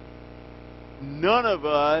deserve. None of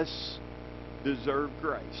us deserve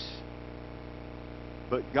grace.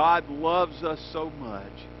 But God loves us so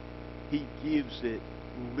much, He gives it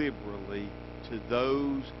liberally to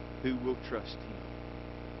those who will trust Him,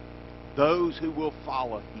 those who will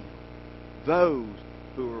follow Him, those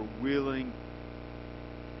who are willing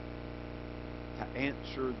to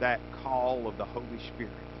answer that call of the Holy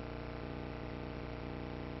Spirit.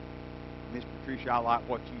 Miss Patricia, I like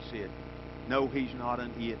what you said. No, He's not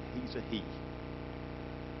an it, He's a He.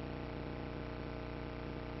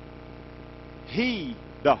 He,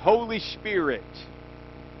 the Holy Spirit,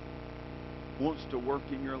 wants to work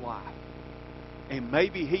in your life. And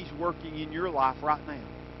maybe He's working in your life right now.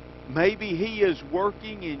 Maybe He is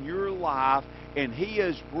working in your life and He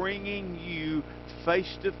is bringing you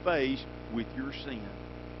face to face with your sin.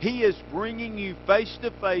 He is bringing you face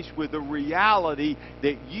to face with the reality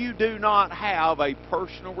that you do not have a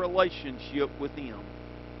personal relationship with Him.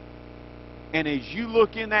 And as you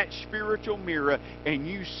look in that spiritual mirror and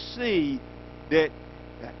you see that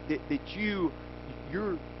you're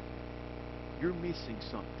missing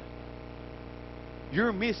something.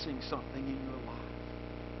 You're missing something in your life.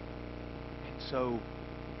 And so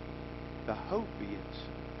the hope is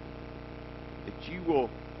that you will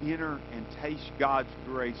enter and taste God's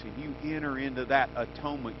grace, and you enter into that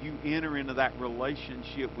atonement. You enter into that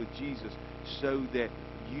relationship with Jesus so that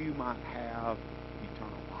you might have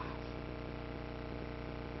eternal life.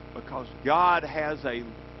 Because God has a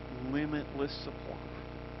limitless supply.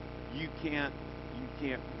 You can't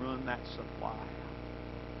run that supply out.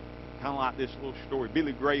 Kind of like this little story.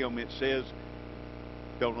 Billy Graham, it says,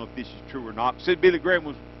 don't know if this is true or not, said Billy Graham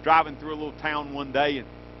was driving through a little town one day, and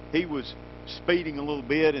he was speeding a little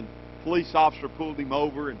bit, and a police officer pulled him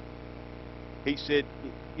over, and he said,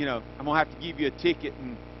 I'm going to have to give you a ticket.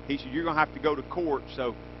 And he said, you're going to have to go to court.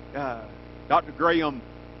 So Dr. Graham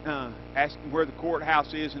asked him where the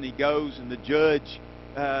courthouse is, and he goes, and the judge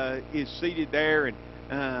is seated there,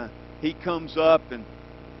 and he comes up, and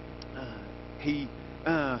he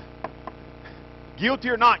guilty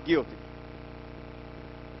or not guilty?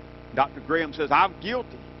 Dr. Graham says, I'm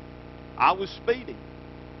guilty. I was speeding.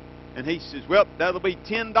 And he says, well, that'll be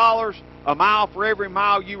 $10 a mile for every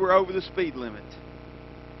mile you were over the speed limit.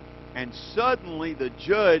 And suddenly the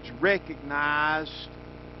judge recognized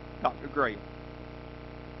Dr. Graham.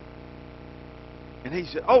 And he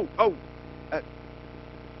said,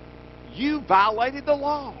 you violated the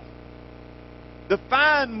law. The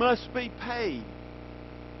fine must be paid.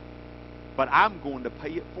 But I'm going to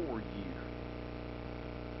pay it for you.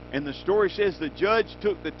 And the story says the judge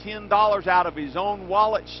took the $10 out of his own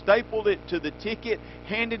wallet, stapled it to the ticket,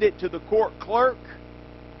 handed it to the court clerk,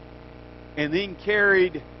 and then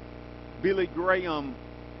carried Billy Graham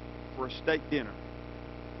for a steak dinner.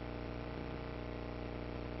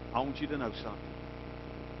 I want you to know something.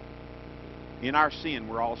 In our sin,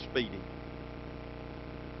 we're all speeding.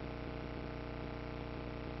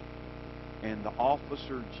 And the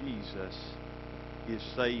officer Jesus is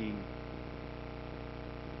saying,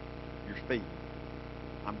 you're speeding.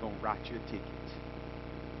 I'm going to write you a ticket.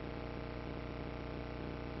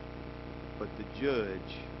 But the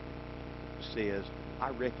judge says, I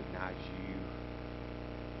recognize you,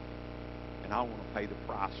 and I want to pay the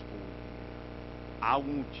price for you. I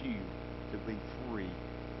want you to be free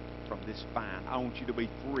from this fine. I want you to be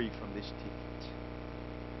free from this ticket.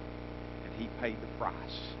 And he paid the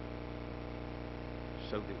price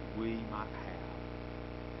so that we might have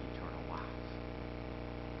eternal life.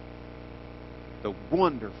 The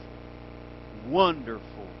wonderful,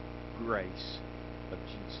 wonderful grace of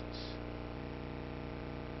Jesus.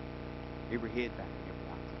 Every head bowed, every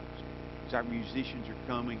eye closed. As our musicians are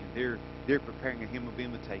coming and they're preparing a hymn of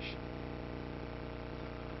invitation,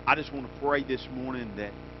 I just want to pray this morning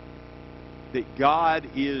that God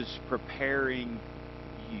is preparing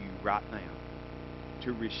you right now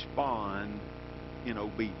to respond in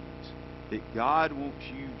obedience. That God wants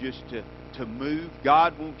you just to move.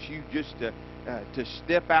 God wants you just to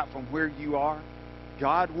step out from where you are.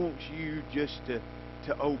 God wants you just to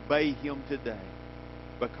obey Him today.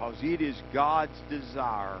 Because it is God's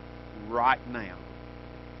desire right now.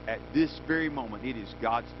 At this very moment, it is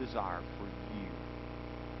God's desire for you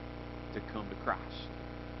to come to Christ.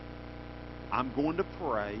 I'm going to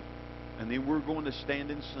pray, and then we're going to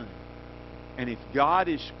stand and sing. And if God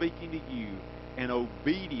is speaking to you, and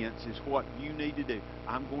obedience is what you need to do,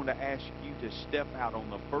 I'm going to ask you to step out on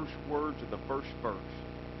the first words of the first verse.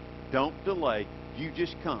 Don't delay. You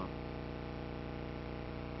just come.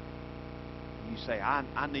 You say,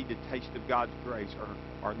 I need to taste of God's grace.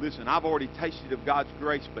 Or listen, I've already tasted of God's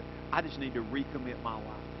grace, but I just need to recommit my life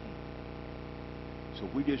to Him. So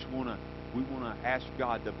we want to ask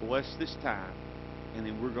God to bless this time, and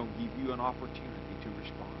then we're going to give you an opportunity to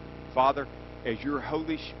respond. Father, as your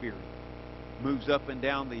Holy Spirit moves up and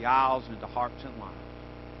down the aisles into hearts and lives,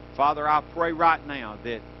 Father, I pray right now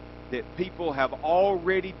that people have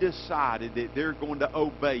already decided that they're going to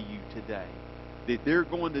obey you today. That they're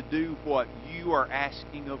going to do what you are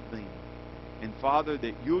asking of them. And Father,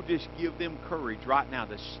 that you'll just give them courage right now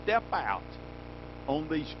to step out on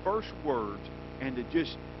these first words and to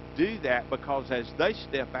just do that, because as they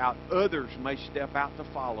step out, others may step out to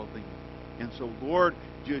follow them. And so, Lord,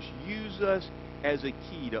 just use us as a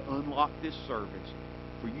key to unlock this service,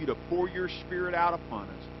 for you to pour your Spirit out upon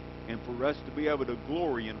us, and for us to be able to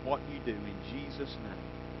glory in what you do. In Jesus'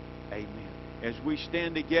 name, amen. As we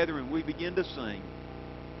stand together and we begin to sing.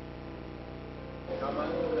 Come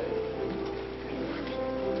on.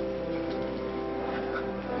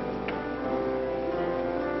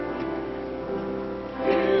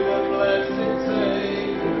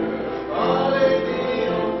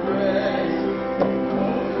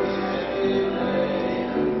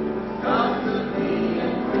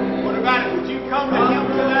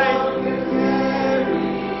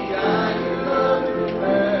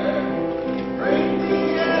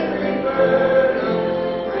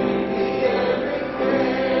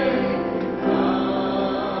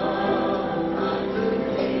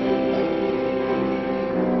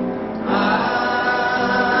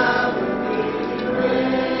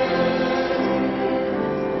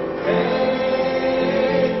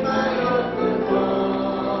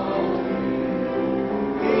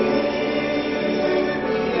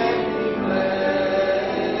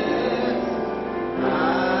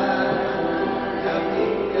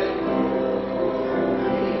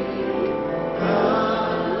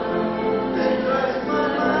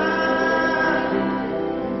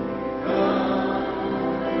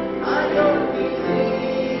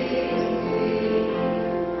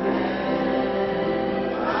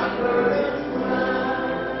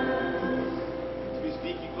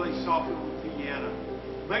 piano.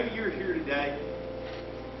 Maybe you're here today.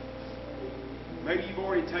 Maybe you've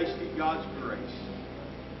already tasted God's grace.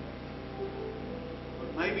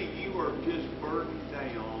 But maybe you are just burdened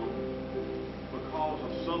down because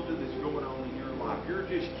of something that's going on in your life. You're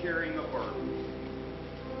just carrying a burden.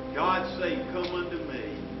 God say, come unto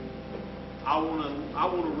me. I want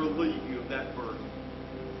to relieve you of that burden.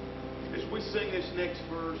 As we sing this next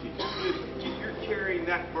verse, if you're carrying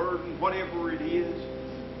that burden, whatever it is,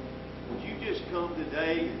 would you just come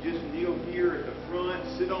today and just kneel here at the front,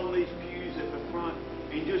 sit on these pews at the front,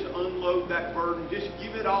 and just unload that burden? Just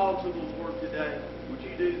give it all to the Lord today. Would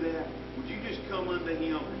you do that? Would you just come unto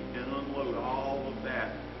Him and unload all of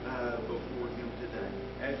that before Him today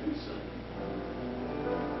as we sing?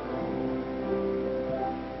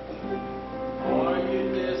 Are you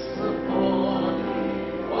disappointed?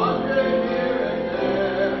 Wandering here and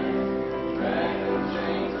there, drag the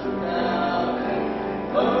chains of doubt and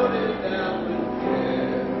loaded down with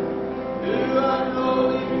care. Do I know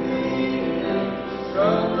you need and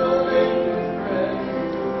struggle in distress?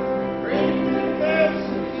 Bring the face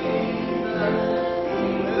of Jesus, He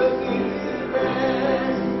will give you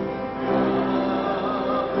rest.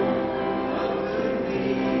 Come unto me.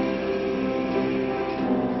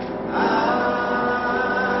 I will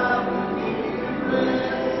give you rest.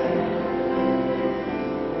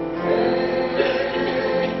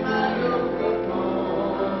 Take my yoke upon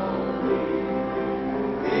me.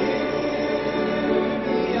 Give me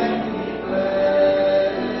and be blessed.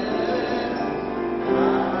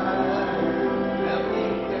 I am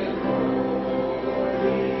weak and holy.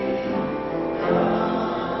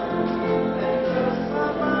 Come and trust my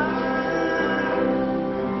mind.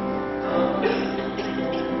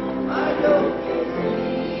 My yoke is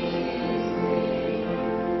easy and my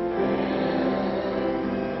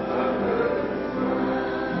burden is light.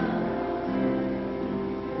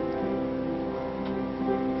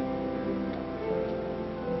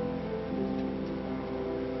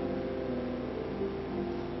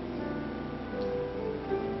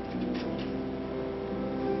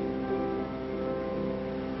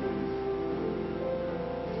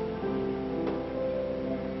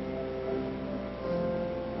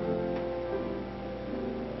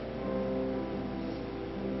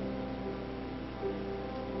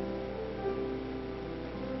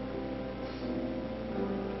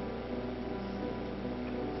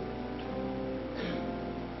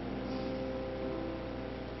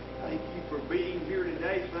 Thank you for being here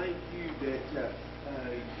today. Thank you that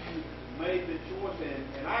you made the choice.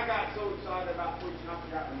 And I got so excited about preaching, I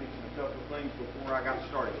forgot to mention a couple of things before I got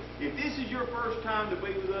started. If this is your first time to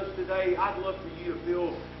be with us today, I'd love for you to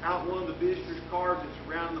fill out one of the visitors' cards that's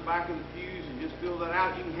around the back of the pews and just fill that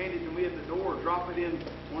out. You can hand it to me at the door or drop it in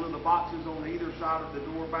one of the boxes on either side of the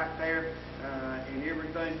door back there and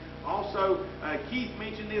everything. Also, Keith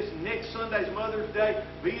mentioned this, next Sunday's Mother's Day.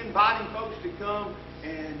 Be inviting folks to come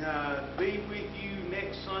and be with you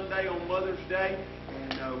next Sunday on Mother's Day,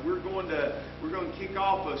 and we're going to kick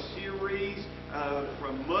off a series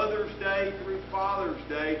from Mother's Day through Father's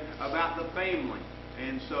Day about the family.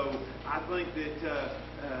 And so I think that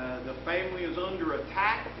the family is under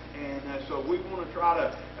attack, and so we want to try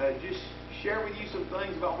to just share with you some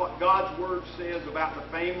things about what God's Word says about the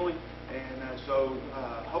family. And so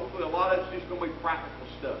hopefully a lot of it's just going to be practical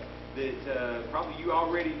stuff that probably you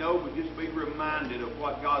already know, but just be reminded of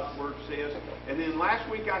what God's Word says. And then last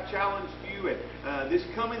week I challenged you at this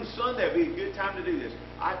coming Sunday would be a good time to do this.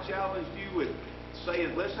 I challenged you with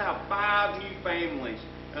saying, let's have 5 new families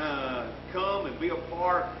come and be a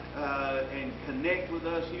part and connect with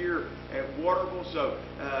us here at Waterville. So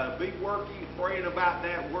be working, praying about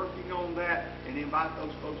that, working on that, and invite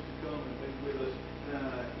those folks to come and be with us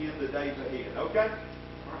in the days ahead. Okay?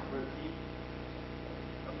 All right, Brother Keith.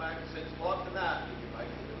 Come back at 6 o'clock tonight. You can make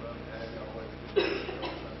it. We'd love to have you all on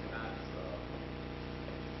Sunday nights.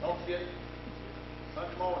 Don't forget,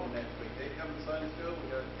 Sunday morning next week. They come to Sunday school. We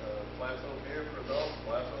got class over here for adults,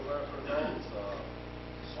 class over there for adults.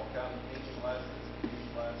 All kinds of teaching classes, youth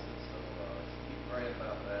classes. So keep praying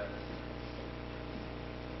about that.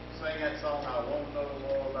 Sing that song, I Want to Know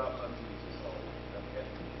More About My Jesus. Okay.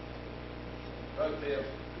 Brother Bill,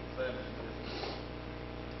 7.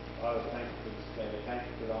 Father, thank you for this day. Thank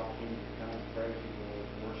you for the opportunity to come and praise you, Lord,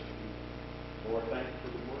 and worship you. Lord, thank you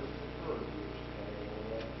for the words of the word of yours today,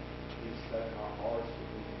 Lord. Please set in our hearts that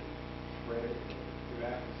we can spread it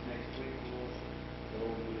throughout this next week, Lord.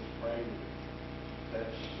 Lord, we just pray that you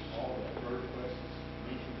touch all the prayer requests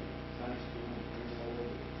mentioned in Sunday school and here, Lord,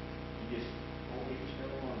 that you just hold each and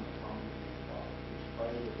every one of them from you, Father. We just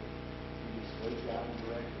pray that you just lead out and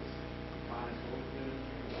direct us. Find us, Lord, good.